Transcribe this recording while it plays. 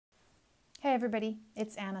Hey everybody,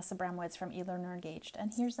 it's Anna Sabramowitz from eLearner Engaged,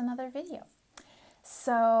 and here's another video.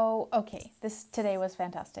 So, okay, this today was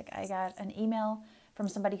fantastic. I got an email from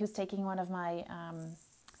somebody who's taking one of my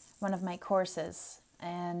courses,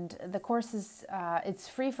 and the course is it's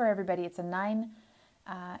free for everybody. It's a nine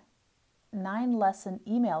lesson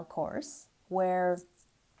email course where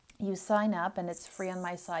you sign up, and it's free on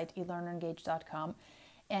my site elearnerengage.com.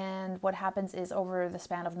 And what happens is over the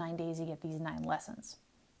span of 9 days, you get these 9 lessons.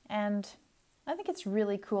 And I think it's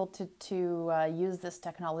really cool to use this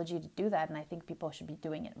technology to do that, and I think people should be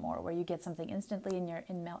doing it more, where you get something instantly in your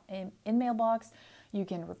mailbox, you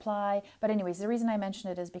can reply. But anyways, the reason I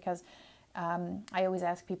mention it is because I always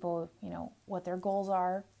ask people, what their goals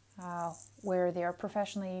are, where they are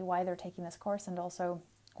professionally, why they're taking this course, and also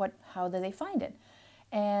how do they find it.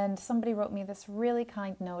 And somebody wrote me this really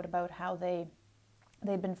kind note about how they've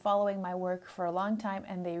been following my work for a long time,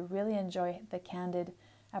 and they really enjoy the candid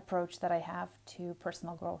approach that I have to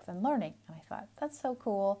personal growth and learning. And I thought, that's so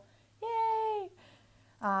cool. Yay!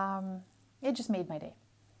 It just made my day.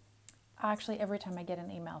 Actually, every time I get an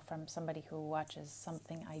email from somebody who watches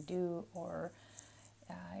something I do or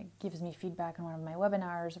gives me feedback on one of my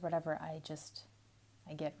webinars or whatever, I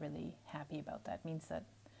get really happy about that. It means that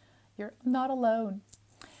you're not alone.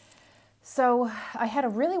 So I had a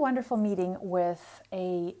really wonderful meeting with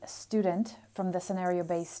a student from the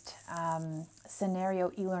scenario-based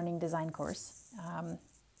scenario e-learning design course.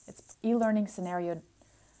 It's e-learning scenario,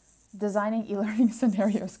 designing e-learning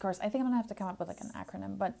scenarios course. I think I'm gonna have to come up with like an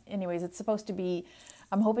acronym, but anyways, it's supposed to be,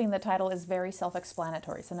 I'm hoping the title is very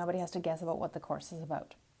self-explanatory, so nobody has to guess about what the course is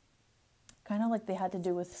about. Kind of like they had to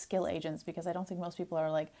do with skill agents, because I don't think most people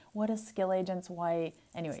are like, what is skill agents? Why?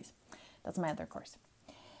 Anyways, that's my other course.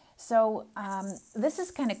 So this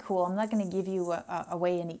is kind of cool. I'm not going to give you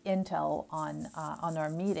away any intel on our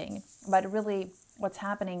meeting, but really what's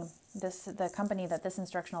happening, the company that this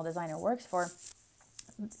instructional designer works for,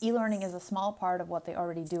 e-learning is a small part of what they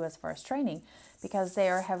already do as far as training, because they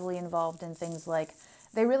are heavily involved in things like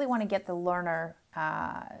they really want to get the learner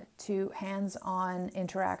to hands-on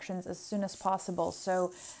interactions as soon as possible.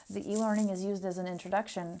 So the e-learning is used as an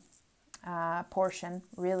introduction portion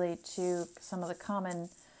really to some of the common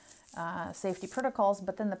safety protocols,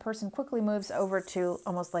 but then the person quickly moves over to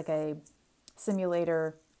almost like a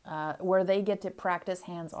simulator where they get to practice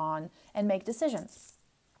hands-on and make decisions.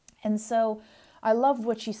 And so I loved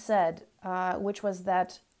what she said, which was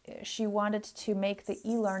that she wanted to make the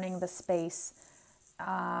e-learning the space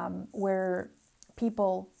where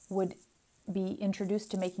people would be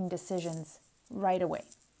introduced to making decisions right away.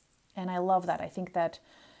 And I love that. I think that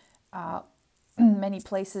many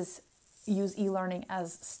places use e-learning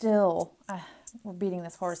as still, we're beating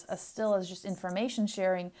this horse, as just information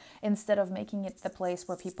sharing, instead of making it the place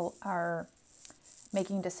where people are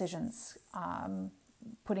making decisions,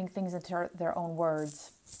 putting things into their own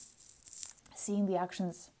words, seeing the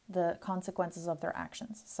actions, the consequences of their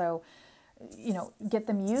actions. So, get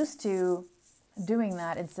them used to doing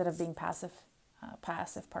that instead of being passive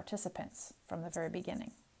participants from the very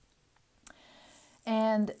beginning.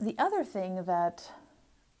 And the other thing that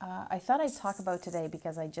I thought I'd talk about today,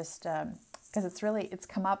 because because it's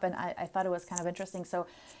come up, and I thought it was kind of interesting. So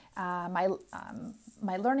my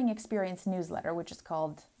learning experience newsletter, which is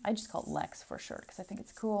I just call it Lex for short, because I think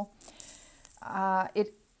it's cool. I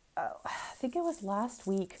think it was last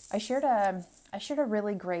week, I shared a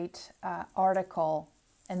really great article,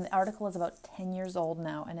 and the article is about 10 years old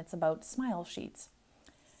now, and it's about smile sheets.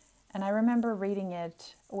 And I remember reading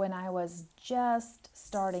it when I was just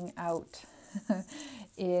starting out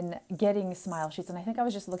in getting smile sheets, and I think I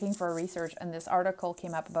was just looking for research, and this article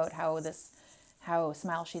came up about how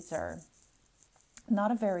smile sheets are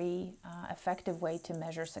not a very effective way to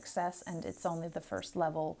measure success, and it's only the first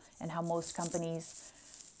level, and how most companies,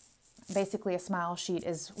 basically a smile sheet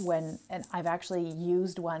is when, and I've actually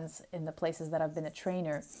used ones in the places that I've been a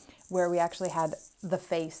trainer, where we actually had the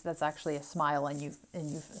face that's actually a smile, and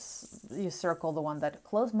you circle the one that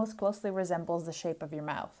most closely resembles the shape of your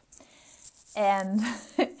mouth. And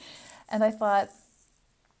and I thought,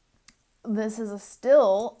 this is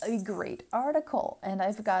still a great article, and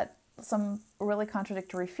I've got some really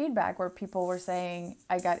contradictory feedback where people were saying,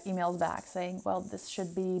 I got emails back saying, well, this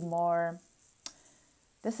should be more,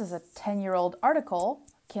 this is a 10-year-old article,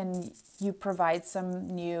 can you provide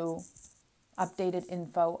some new updated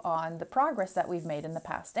info on the progress that we've made in the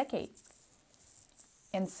past decade?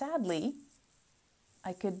 And sadly,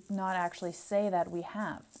 I could not actually say that we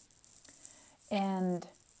have. And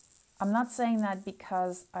I'm not saying that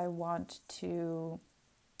because I want to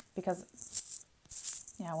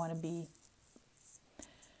be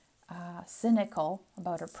cynical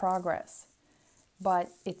about our progress.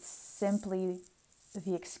 but it's simply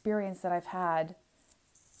the experience that I've had.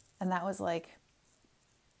 And that was like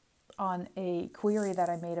on a query that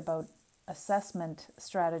I made about assessment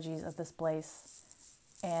strategies at this place.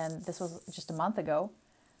 And this was just a month ago.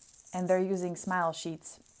 And they're using smile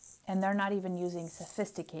sheets. And they're not even using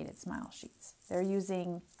sophisticated smile sheets. They're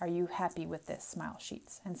using, are you happy with this smile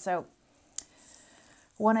sheets? And so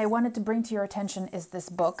what I wanted to bring to your attention is this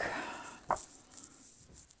book.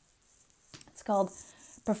 It's called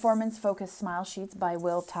Performance Focused Smile Sheets by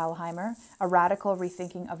Will Thalheimer, A Radical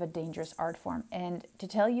Rethinking of a Dangerous Art Form. And to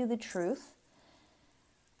tell you the truth,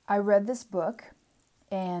 I read this book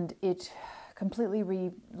and it completely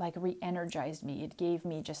re-energized me. It gave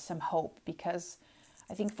me just some hope, because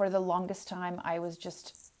I think for the longest time I was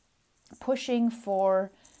just pushing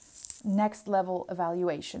for next level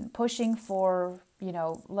evaluation, pushing for,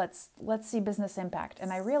 let's see business impact.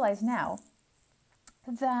 And I realize now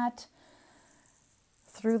that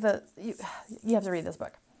through you have to read this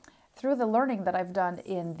book. Through the learning that I've done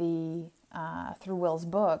through Will's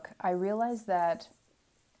book, I realized that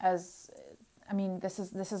this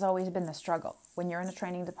has always been the struggle. When you're in a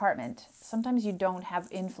training department, sometimes you don't have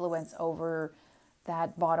influence over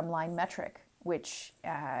that bottom line metric, which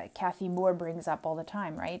Kathy Moore brings up all the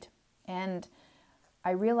time, right? And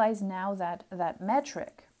I realize now that that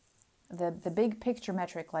metric, the big picture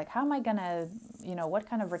metric, like how am I going to, what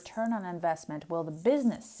kind of return on investment will the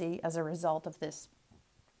business see as a result of this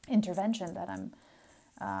intervention that I'm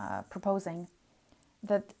proposing,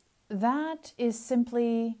 that is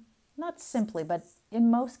simply, not simply, but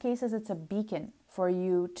in most cases it's a beacon for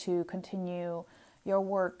you to continue your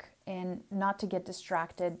work and not to get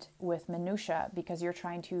distracted with minutia, because you're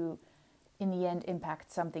trying to, in the end,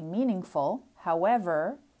 impact something meaningful.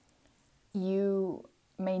 However, you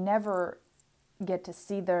may never get to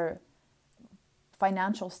see the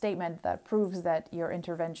financial statement that proves that your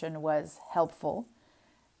intervention was helpful.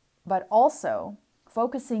 But also,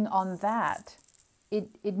 focusing on that,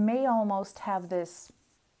 it may almost have this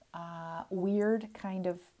weird kind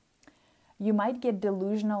of, you might get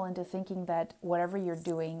delusional into thinking that whatever you're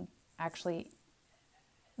doing, actually,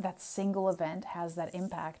 that single event has that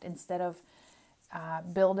impact, instead of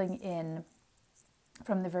building in,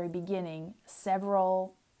 from the very beginning,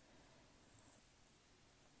 several,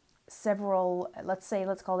 let's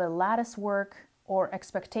call it lattice work or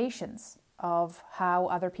expectations of how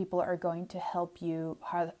other people are going to help you,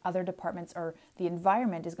 how other departments or the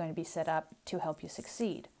environment is going to be set up to help you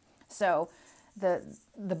succeed. So the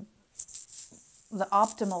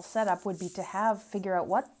optimal setup would be to figure out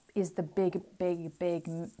what is the big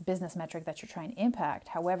business metric that you're trying to impact.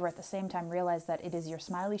 However, at the same time, realize that it is your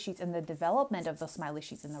smiley sheets and the development of those smiley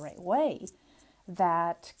sheets in the right way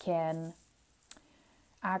that can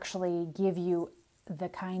actually give you the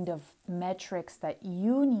kind of metrics that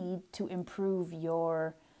you need to improve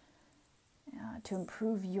your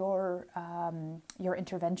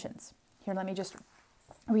interventions. Here, let me just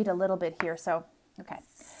read a little bit here. So, okay.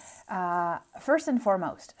 First and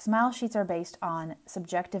foremost, smile sheets are based on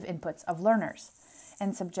subjective inputs of learners,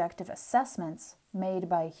 and subjective assessments made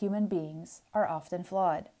by human beings are often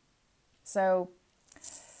flawed. So,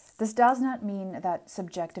 this does not mean that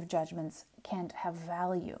subjective judgments can't have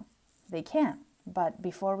value. They can, but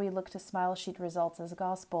before we look to smile sheet results as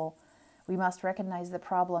gospel, we must recognize the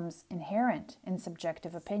problems inherent in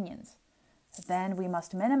subjective opinions. Then we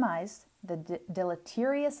must minimize the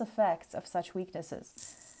deleterious effects of such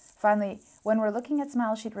weaknesses. Finally, when we're looking at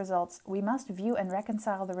smile sheet results, we must view and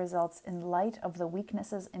reconcile the results in light of the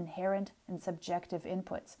weaknesses inherent in subjective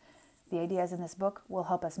inputs. The ideas in this book will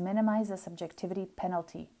help us minimize the subjectivity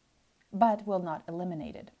penalty, but will not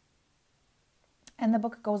eliminate it. And the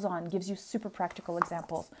book goes on, gives you super practical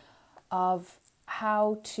examples of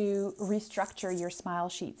how to restructure your smile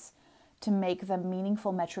sheets to make them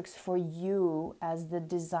meaningful metrics for you as the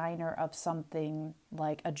designer of something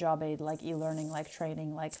like a job aid, like e-learning, like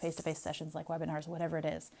training, like face-to-face sessions, like webinars, whatever it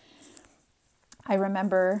is. I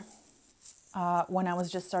remember when I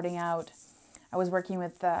was just starting out, I was working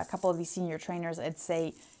with a couple of these senior trainers. I'd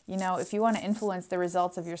say, if you want to influence the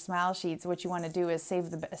results of your smile sheets, what you want to do is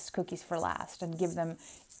save the best cookies for last and give them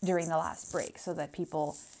during the last break so that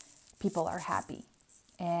people are happy.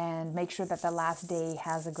 And make sure that the last day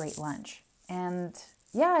has a great lunch. And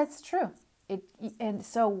yeah, it's true. And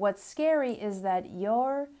so what's scary is that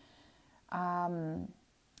your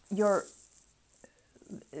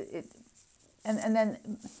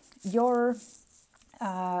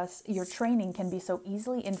training can be so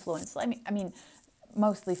easily influenced. I mean,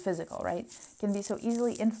 mostly physical, right? Can be so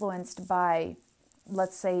easily influenced by,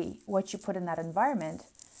 let's say, what you put in that environment.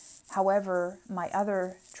 However, my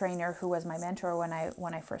other trainer, who was my mentor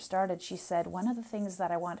when I first started, she said, one of the things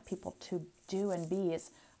that I want people to do and be is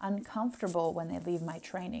uncomfortable when they leave my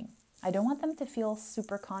training. I don't want them to feel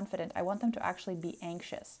super confident. I want them to actually be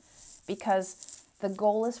anxious, because the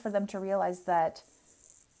goal is for them to realize that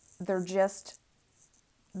they're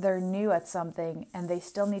new at something and they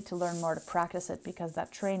still need to learn more to practice it, because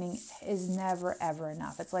that training is never, ever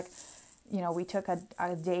enough. It's like, we took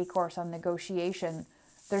a day course on negotiation.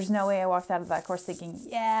 There's no way I walked out of that course thinking,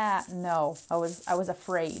 no, I was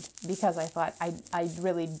afraid, because I thought I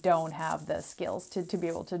really don't have the skills to be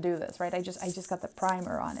able to do this, right? I just got the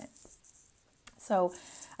primer on it. So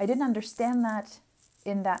I didn't understand that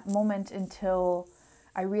in that moment until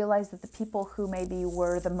I realized that the people who maybe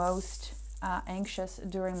were the most anxious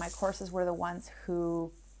during my courses were the ones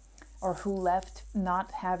who left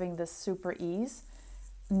not having this super ease,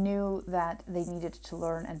 knew that they needed to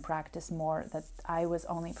learn and practice more, that I was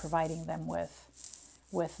only providing them with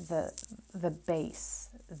the base,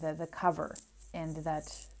 the cover, and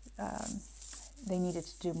that they needed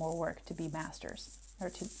to do more work to be masters, or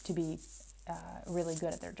to be really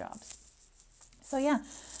good at their jobs. So yeah,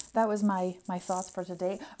 that was my thoughts for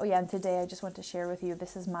today. Oh yeah, and today I just want to share with you,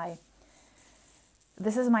 this is my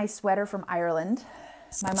sweater from Ireland.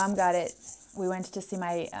 My mom got it. We went to see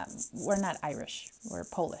we're not Irish, we're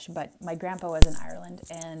Polish, but my grandpa was in Ireland,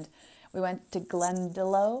 and we went to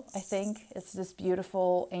Glendalough, I think. It's this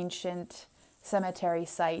beautiful ancient cemetery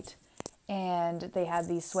site, and they had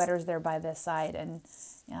these sweaters there by the side, and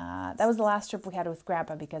that was the last trip we had with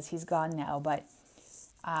Grandpa, because he's gone now, but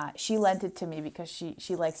she lent it to me because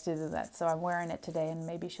she likes to do that. So I'm wearing it today, and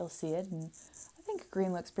maybe she'll see it, and I think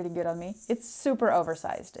green looks pretty good on me. It's super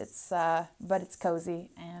oversized. But it's cozy,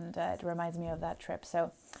 and it reminds me of that trip.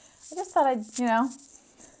 So I just thought I'd,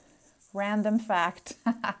 random fact.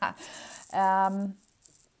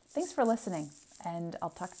 Thanks for listening, and I'll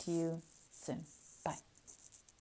talk to you soon. Bye.